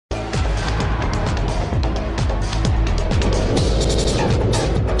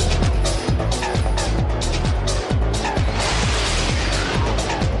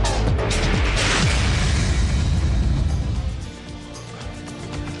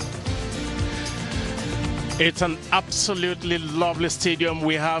It's an absolutely lovely stadium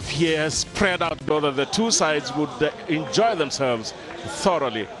we have here, spread out so that the two sides would enjoy themselves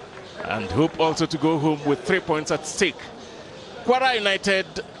thoroughly and hope also to go home with 3 points at stake. Kwara United,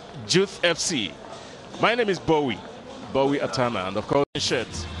 Youth FC. My name is Bowie Atana, and of course,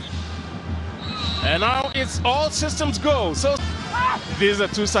 shirt. And now it's all systems go. So these are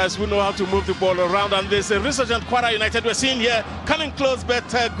two sides who know how to move the ball around, and there's a resurgent Kwara United we're seeing here, coming close, but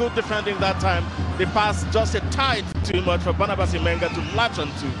good defending that time. The pass just a tight too much for Barnabas Imenger to latch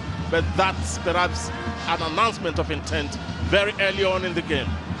onto, but that's perhaps an announcement of intent very early on in the game.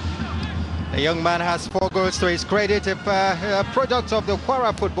 The young man has 4 goals to his credit, a product of the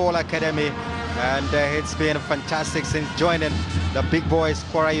Kwara Football Academy, and it's been fantastic since joining the big boys,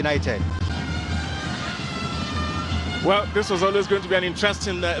 Kwara United. Well, this was always going to be an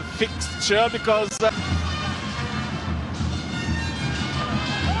interesting fixture because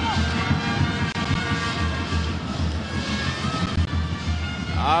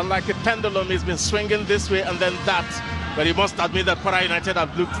like a pendulum, he's been swinging this way and then that. But you must admit that Kwara United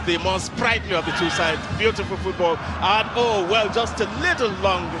have looked the more sprightly of the two sides. Beautiful football. And oh, well, just a little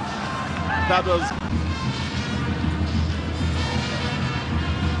long. That was...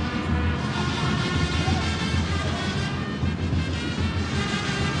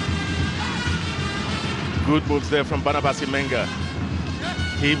 Good moves there from Barnabas Imenger.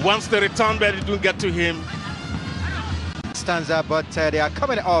 He wants the return, but it didn't get to him. Stanza, but they are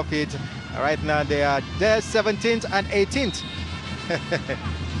coming off it. Right now they are there 17th and 18th.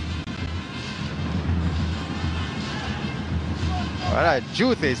 All right,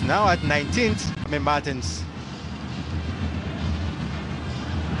 Youth is now at 19th. Martins.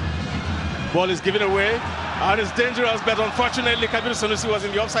 Ball is given away, and it's dangerous, but unfortunately Kabiru Sanusi was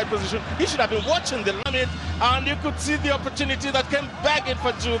in the offside position. He should have been watching the limit, and you could see the opportunity that came back in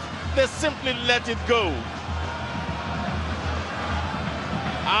for Youth. They simply let it go.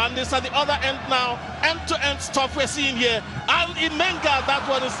 And it's at the other end now, end-to-end stuff we're seeing here. And Imenger, that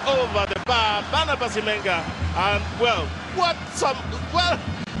one is over the bar. Barnabas Imenger. And well,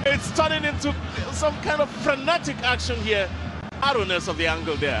 it's turning into some kind of frenetic action here. Narrowness of the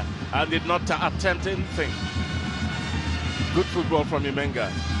angle there, and did not attempt anything. Good football from Imenger.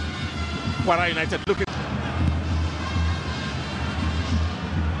 Kwara United looking.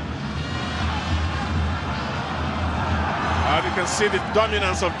 And you can see the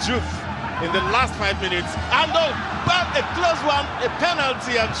dominance of Youth in the last 5 minutes. And oh, but a close one, a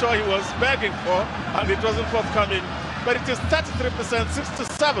penalty I'm sure he was begging for, and it wasn't forthcoming. But it is 33%,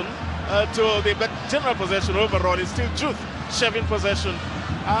 67 to the general possession overall. It's still Youth shaving possession.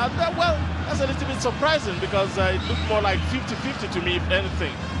 And well, that's a little bit surprising because it looked more like 50-50 to me, if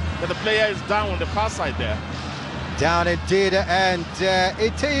anything. But the player is down on the far side there. Down indeed, and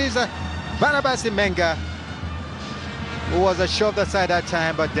it is Barnabas Imenger who was a shoved aside that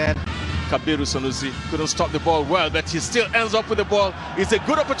time, but then Kabiru Sanusi couldn't stop the ball well, but he still ends up with the ball. It's a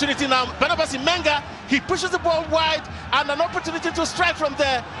good opportunity now. Barnabas Imenger, he pushes the ball wide, and an opportunity to strike from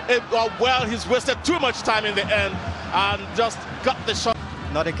there. Well, he's wasted too much time in the end and just got the shot.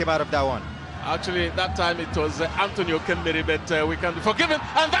 Nothing came out of that one. Actually, that time it was Antonio Kemmeri, but we can be forgiven.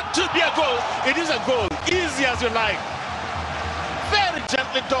 And that should be a goal. It is a goal. Easy as you like. Very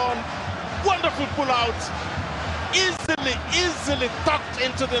gently done. Wonderful pull out. Easily tucked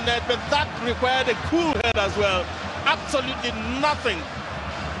into the net, but that required a cool head as well. Absolutely nothing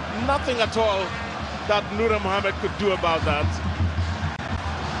at all that Nura Mohammed could do about that.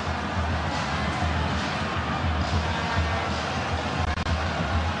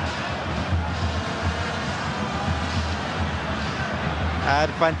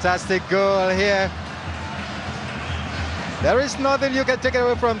 And fantastic goal here. There is nothing you can take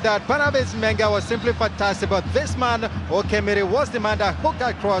away from that. Barnabas Imenger was simply fantastic, but this man, Okemiri, was the man that hooked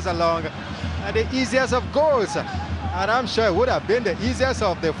that cross along. And the easiest of goals, and I'm sure it would have been the easiest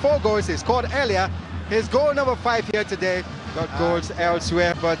of the 4 goals he scored earlier. His goal number 5 here today, got goals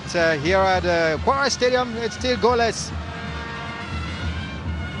elsewhere, but here at the Kwara Stadium, it's still goalless.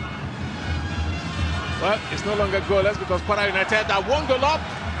 Well, it's no longer goalless because Kwara United are 1 goal up.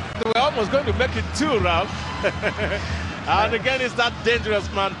 They were almost going to make it 2, Ralph. And again, it's that dangerous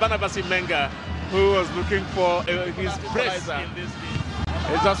man, Barnabas Imenger, who was looking for his brace in this game.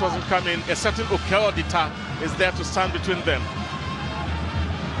 It just wasn't coming. A certain Okeodita is there to stand between them.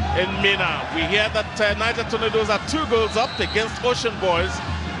 In Mina, we hear that Niger Tornadoes are 2 goals up against Ocean Boys.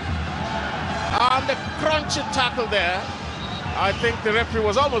 And the crunchy tackle there. I think the referee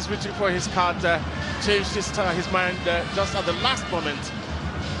was almost reaching for his card, changed his mind just at the last moment.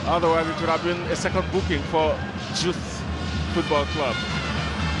 Otherwise, it would have been a second booking for Youth Football Club.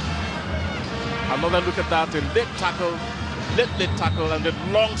 Another look at that, a late tackle, late tackle, and the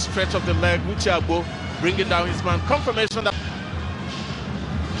long stretch of the leg, Uchiagbo bringing down his man. Confirmation that.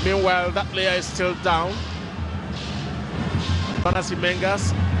 Meanwhile, that player is still down. Barnabas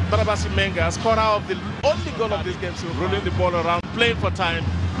Imenger, scorer of the only goal of this game, so rolling the ball around, playing for time.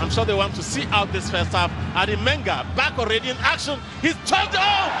 I'm sure they want to see out this first half. And Imenger back already in action. He's turned.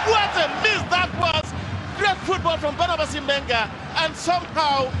 Oh, what a miss that was! Great football from Barnabas Imenger, and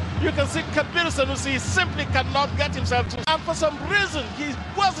somehow you can see Kabir Sanusi simply cannot get himself to. And for some reason, he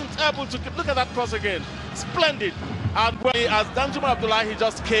wasn't able to look at that cross again. Splendid. And as Danjuma Abdullah, he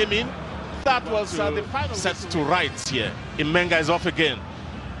just came in. That was the final set to rights here. Imenger is off again.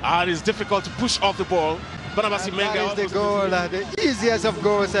 And it's difficult to push off the ball. Barnabas Imenger is the goal, the easiest of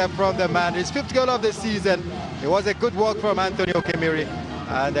goals from the man. His 5th goal of the season. It was a good work from Antonio Kemiri,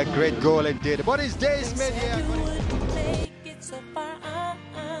 and a great goal indeed. But his days made here.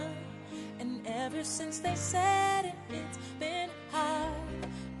 And ever since they said it, it's been hard.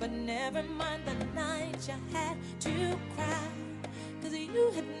 But never mind the night you had to cry, 'cause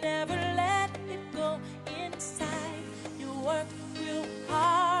you had never let it go inside. You worked real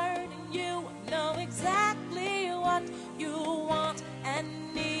hard and you know exactly what you want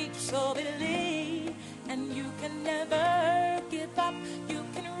and need. So believe, and you can never give up. You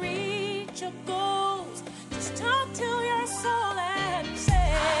can reach your goals. Just talk to your soul and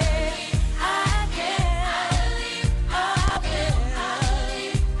say, I can.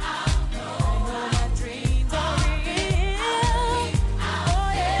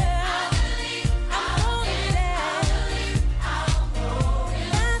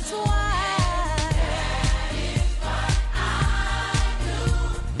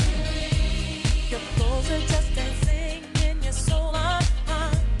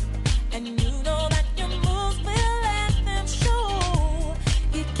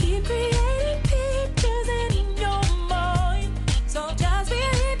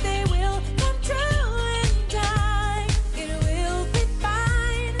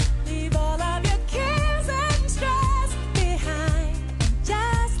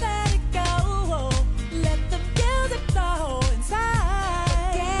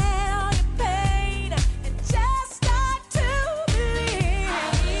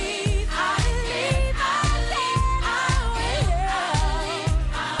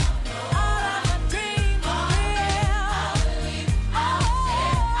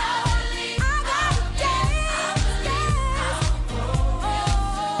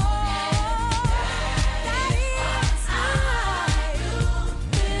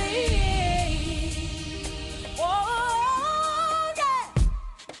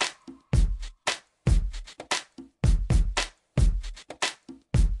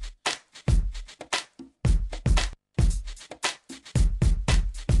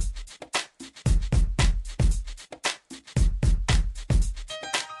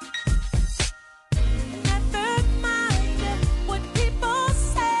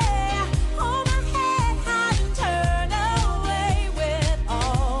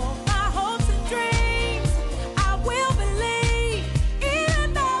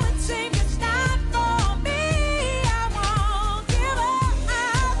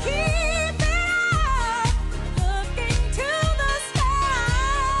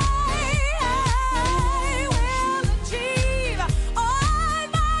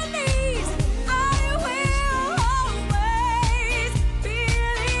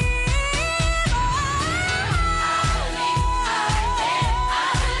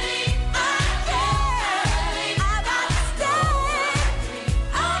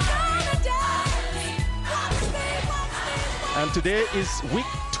 And today is week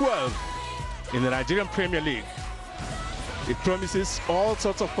 12 in the Nigerian Premier League. It promises all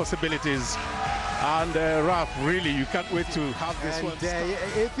sorts of possibilities. And Raf, really, you can't wait to have this one.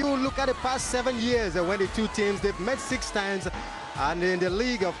 If you look at the past 7 years, when the two teams, they've met 6 times. And in the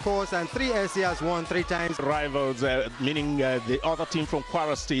league, of course, and 3SC has won 3 times. Rivals, meaning the other team from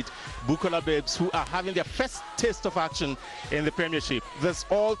Kwara State, Bukola Babes, who are having their first taste of action in the Premiership. There's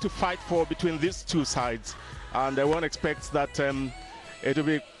all to fight for between these two sides. And one expects that it will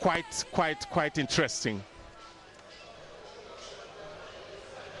be quite interesting.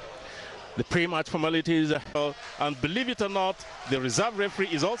 The pre-match formalities, and believe it or not, the reserve referee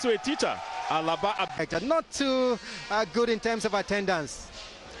is also a teacher. Not too good in terms of attendance.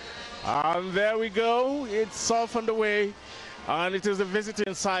 And there we go. It's off on the way. And it is the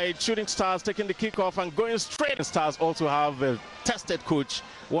visiting side, Shooting Stars, taking the kickoff and going straight. Stars also have a tested coach,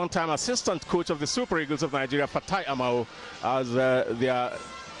 one-time assistant coach of the Super Eagles of Nigeria, Fatai Amao, as their...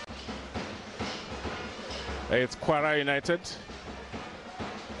 It's Kwara United.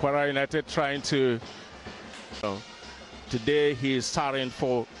 Kwara United trying to, today he is starting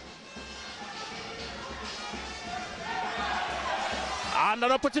for. And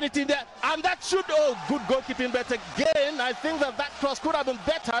an opportunity there, and that should, oh, good goalkeeping, but again, I think that cross could have been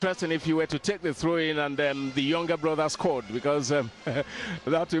better. Interesting if you were to take the throw in and the younger brother scored, because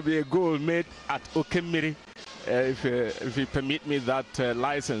that would be a goal made at Okemiri, if you permit me that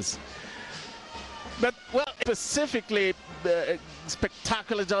license. But, well, specifically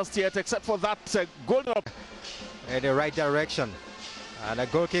spectacular just yet, except for that goal in the right direction, and a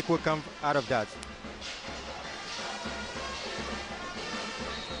goal kick will come out of that.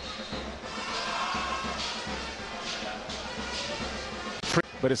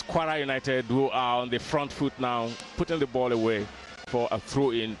 But it's Kwara United who are on the front foot now, putting the ball away for a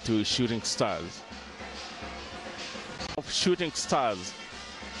throw-in to Shooting Stars. Of Shooting Stars.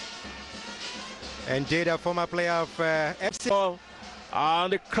 Indeed, a former player of FC.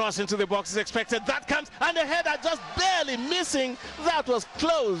 And the cross into the box is expected. That comes, and the header just barely missing. That was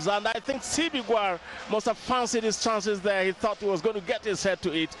close, and I think Sibigwar must have fancied his chances there. He thought he was going to get his head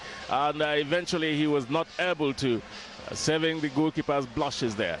to it, and eventually he was not able to, saving the goalkeeper's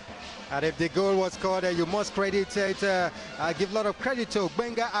blushes there. And if the goal was scored, you must credit it. I give a lot of credit to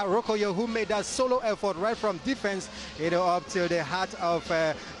Imenger Arokoyo, who made that solo effort right from defense, up to the heart of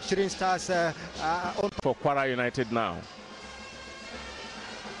Shooting Stars. For Kwara United now.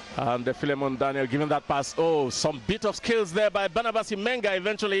 And Philemon Daniel giving that pass. Oh, some bit of skills there by Barnabas Imenger.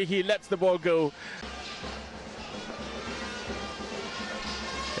 Eventually, he lets the ball go.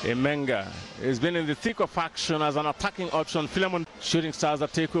 Imenger has been in the thick of action as an attacking option. Philemon. Shooting Stars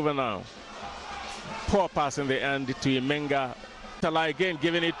that take over now. Poor pass in the end to Imenger. Again,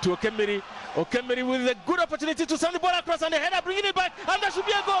 giving it to Okemiri. Okemiri with a good opportunity to send the ball across, and the header bringing it back, and that should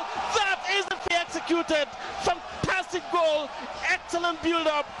be a goal. That is the executed. Fantastic goal, excellent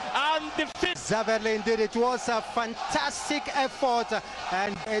build-up, and the fit. Zavedlin did it. Was a fantastic effort,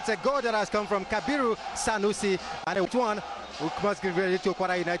 and it's a goal that has come from Kabiru Sanusi, and it's one who must give credit to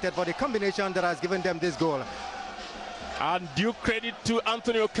Kwara United for the combination that has given them this goal. And due credit to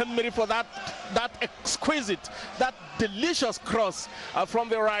Anthony Okemiri for that exquisite, that delicious cross from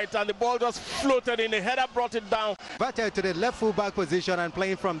the right, and the ball just floated in. The header brought it down. But to the left fullback position and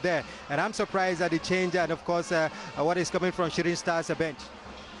playing from there. And I'm surprised at the change, and of course what is coming from Shooting Stars bench.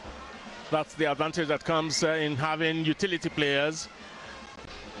 That's the advantage that comes in having utility players.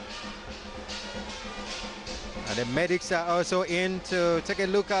 And the medics are also in to take a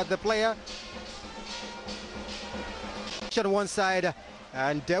look at the player. One side,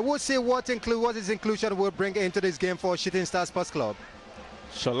 and we'll see what his inclusion will bring into this game for Shooting Stars Sports Club.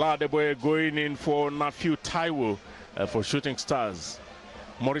 Shala Deboye going in for Nafiu Taiwo for Shooting Stars.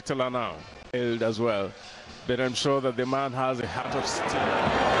 Moritala now as well, but I'm sure that the man has a heart of steel.